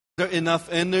enough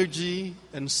energy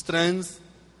and strength,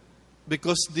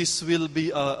 because this will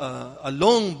be a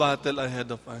long battle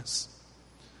ahead of us.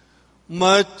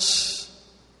 Much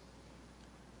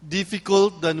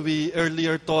difficult than we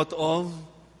earlier thought of.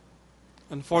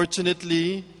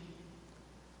 Unfortunately,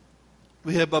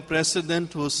 we have a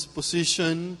president whose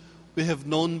position we have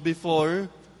known before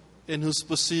and whose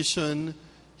position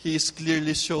he is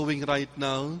clearly showing right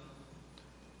now.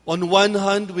 On one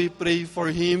hand, we pray for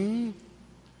him.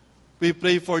 We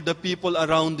pray for the people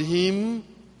around him.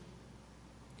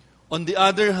 On the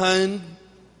other hand,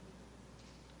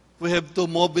 we have to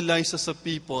mobilize as a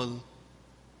people.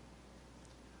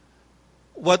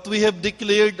 What we have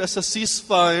declared as a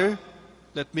ceasefire,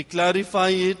 let me clarify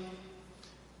it.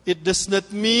 It does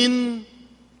not mean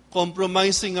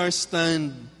compromising our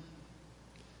stand.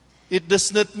 It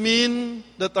does not mean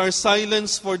that our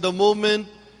silence for the moment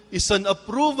is an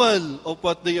approval of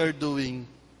what they are doing.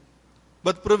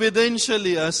 But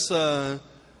providentially, as the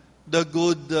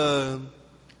good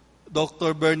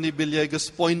Dr. Bernie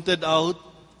Villegas pointed out,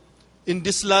 in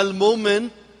this lull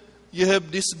moment, you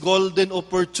have this golden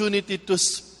opportunity to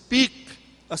speak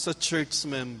as a church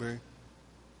member.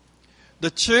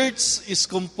 The church is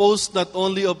composed not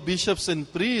only of bishops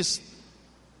and priests.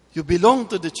 You belong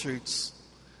to the church.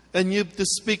 And you have to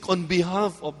speak on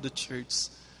behalf of the church.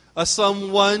 As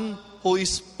someone who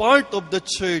is part of the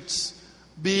church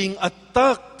being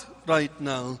attacked right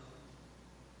now.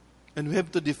 And we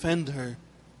have to defend her.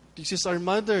 This is our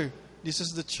mother. This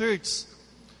is the church.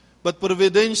 But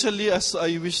providentially, as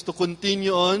I wish to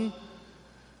continue on,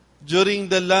 during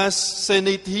the last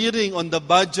Senate hearing on the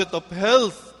budget of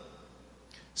health,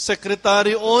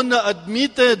 Secretary Ona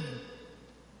admitted,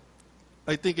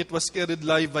 I think it was carried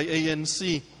live by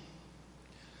ANC,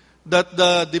 that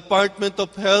the Department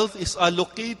of Health is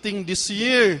allocating this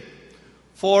year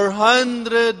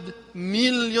 400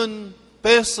 million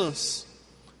pesos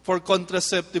for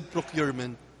contraceptive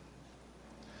procurement.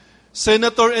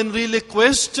 Senator Enrile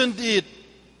questioned it,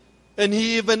 and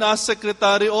he even asked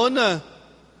Secretary Ona,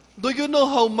 do you know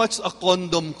how much a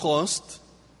condom cost?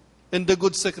 And the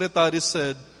good secretary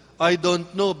said, I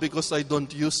don't know because I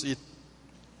don't use it.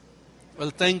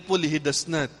 Well, thankfully, he does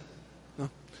not.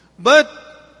 But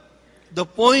the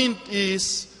point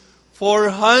is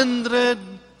 400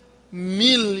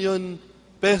 million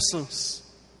pesos.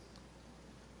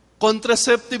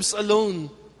 Contraceptives alone.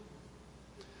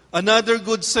 Another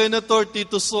good senator,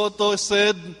 Tito Soto,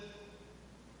 said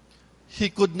he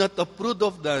could not approve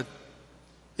of that.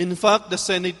 In fact, the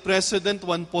Senate President,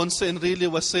 Juan Ponce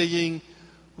Enrile, was saying,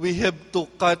 we have to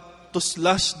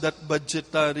slash that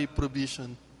budgetary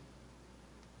provision.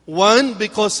 One,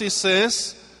 because he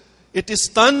says, it is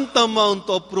tantamount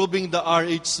to approving the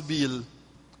RH bill.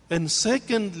 And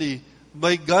secondly,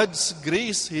 by God's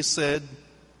grace, he said,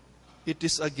 it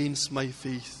is against my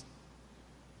faith.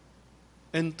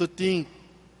 And to think,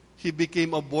 he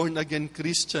became a born-again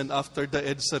Christian after the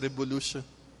EDSA revolution.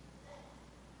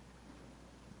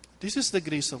 This is the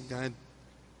grace of God.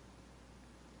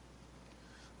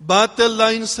 Battle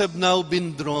lines have now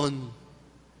been drawn.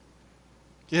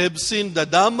 You have seen the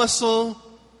Damaso.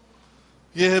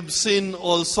 You have seen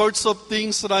all sorts of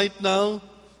things right now.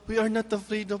 We are not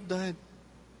afraid of that.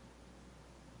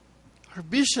 Our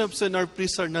bishops and our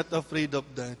priests are not afraid of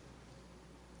that.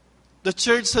 The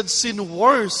church had seen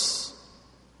wars.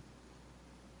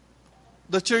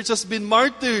 The church has been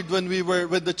martyred when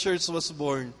the church was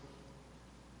born.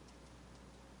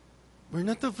 We're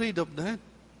not afraid of that.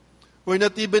 We're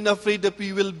not even afraid that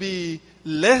we will be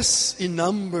less in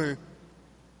number.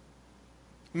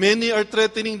 Many are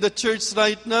threatening the church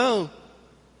right now.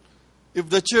 If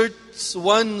the church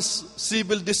wants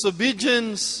civil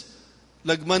disobedience,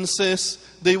 Lagman says,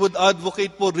 they would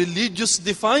advocate for religious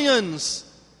defiance.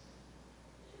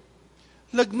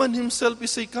 Lagman himself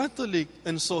is a Catholic,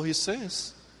 and so he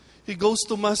says. He goes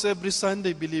to Mass every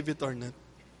Sunday, believe it or not.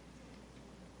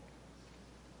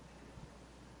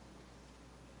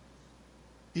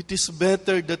 It is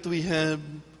better that we have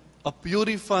a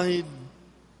purified,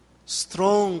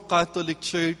 strong Catholic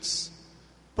Church,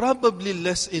 probably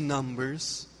less in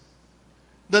numbers,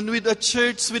 than with a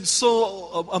church with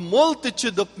a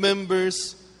multitude of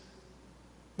members,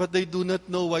 but they do not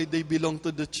know why they belong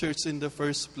to the church in the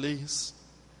first place.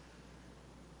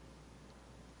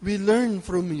 We learn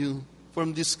from you,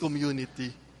 from this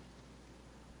community.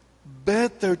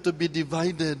 Better to be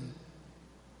divided,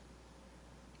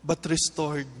 but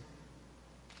restored.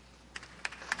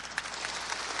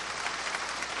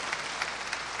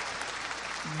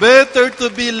 Better to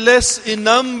be less in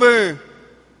number,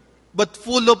 but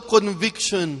full of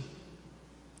conviction,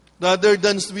 rather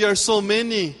than we are so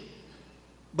many.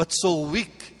 but so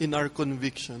weak in our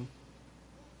conviction.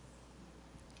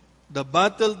 The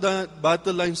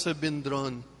battle lines have been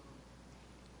drawn.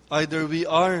 Either we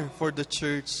are for the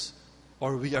church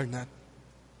or we are not.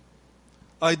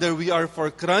 Either we are for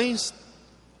Christ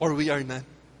or we are not.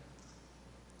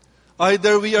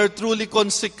 Either we are truly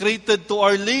consecrated to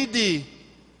Our Lady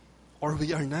or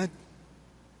we are not.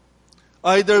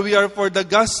 Either we are for the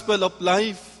gospel of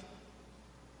life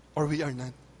or we are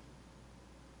not.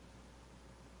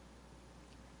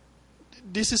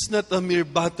 This is not a mere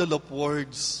battle of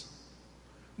words.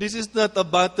 This is not a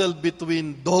battle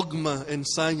between dogma and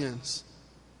science.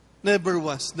 Never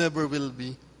was, never will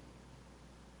be.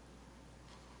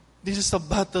 This is a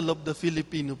battle of the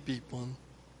Filipino people.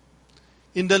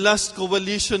 In the last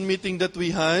coalition meeting that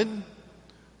we had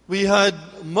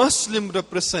Muslim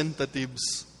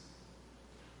representatives.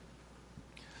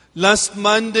 Last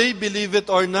Monday, believe it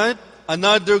or not,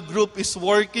 another group is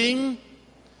working.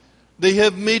 They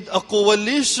have made a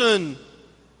coalition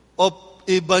of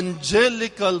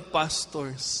evangelical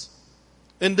pastors.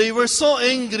 And they were so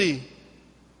angry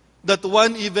that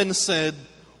one even said,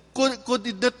 could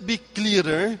it not be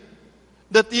clearer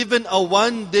that even a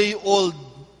 1-day-old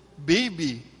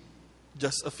baby,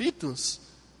 just a fetus,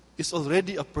 is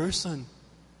already a person?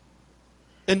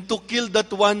 And to kill that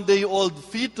 1-day-old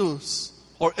fetus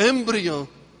or embryo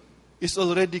is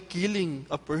already killing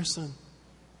a person.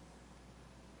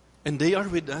 And they are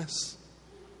with us.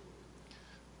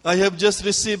 I have just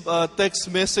received a text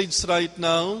message right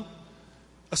now.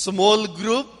 A small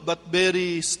group, but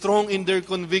very strong in their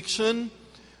conviction.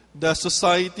 The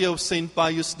Society of St.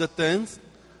 Pius X.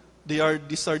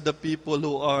 These are the people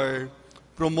who are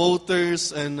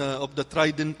promoters and of the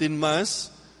Tridentine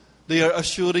Mass. They are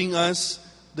assuring us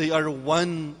they are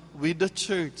one with the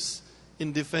church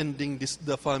in defending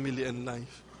the family and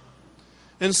life.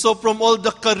 And so from all the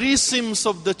charisms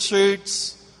of the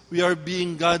church, we are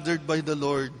being gathered by the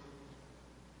Lord.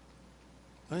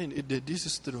 This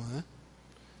is true, huh?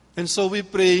 And so we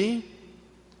pray,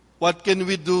 what can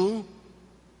we do?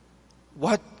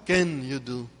 What can you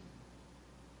do?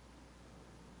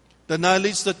 The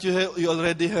knowledge that you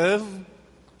already have,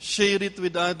 share it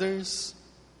with others.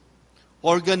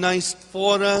 Organize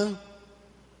fora.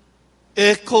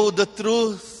 Echo the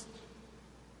truth.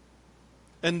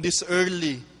 And this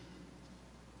early,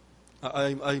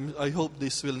 I hope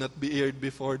this will not be aired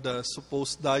before the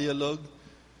supposed dialogue.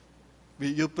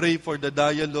 You pray for the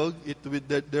dialogue.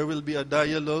 There will be a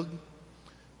dialogue.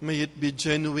 May it be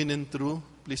genuine and true.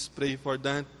 Please pray for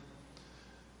that.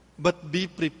 But be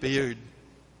prepared.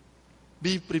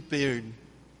 Be prepared.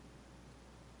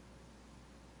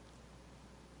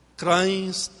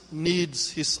 Christ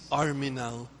needs His army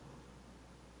now.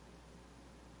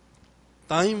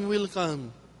 Time will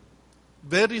come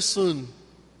very soon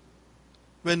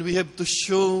when we have to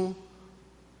show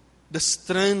the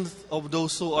strength of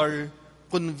those who are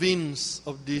convinced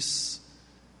of this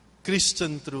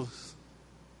Christian truth.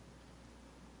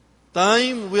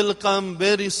 Time will come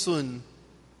very soon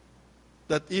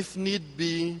that if need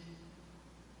be,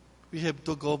 we have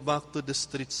to go back to the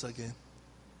streets again.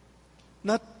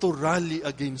 Not to rally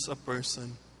against a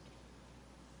person,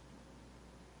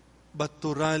 but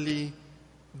to rally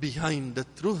behind the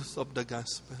truth of the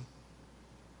gospel.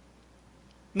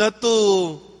 Not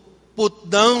to put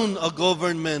down a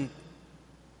government,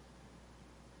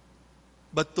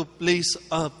 but to place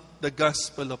up the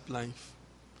gospel of life.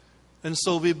 And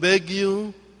so we beg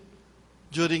you,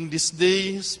 during these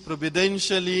days,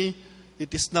 providentially,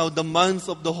 it is now the month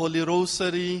of the Holy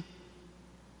Rosary.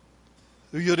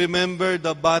 Do you remember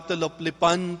the Battle of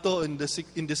Lepanto in the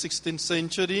 16th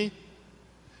century?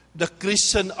 The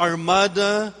Christian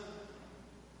armada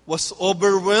was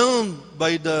overwhelmed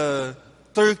by the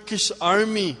Turkish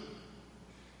army.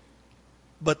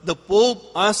 But the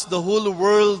Pope asked the whole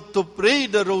world to pray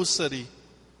the Rosary.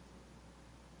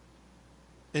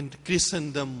 And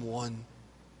Christendom won.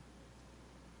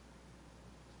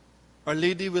 Our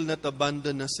Lady will not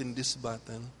abandon us in this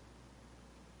battle.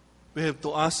 We have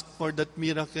to ask for that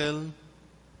miracle.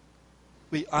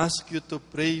 We ask you to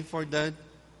pray for that.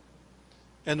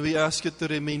 And we ask you to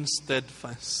remain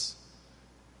steadfast.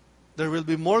 There will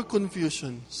be more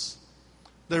confusions.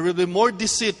 There will be more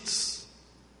deceits.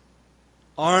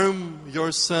 Arm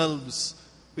yourselves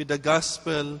with the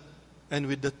gospel and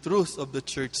with the truth of the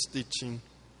church teaching.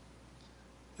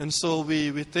 And so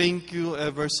we thank you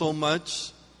ever so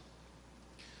much.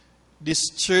 This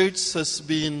church has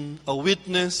been a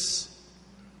witness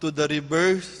to the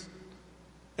rebirth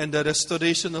and the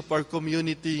restoration of our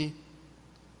community.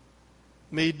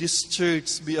 May this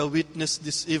church be a witness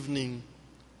this evening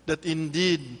that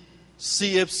indeed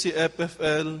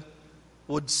CFC-FFL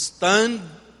would stand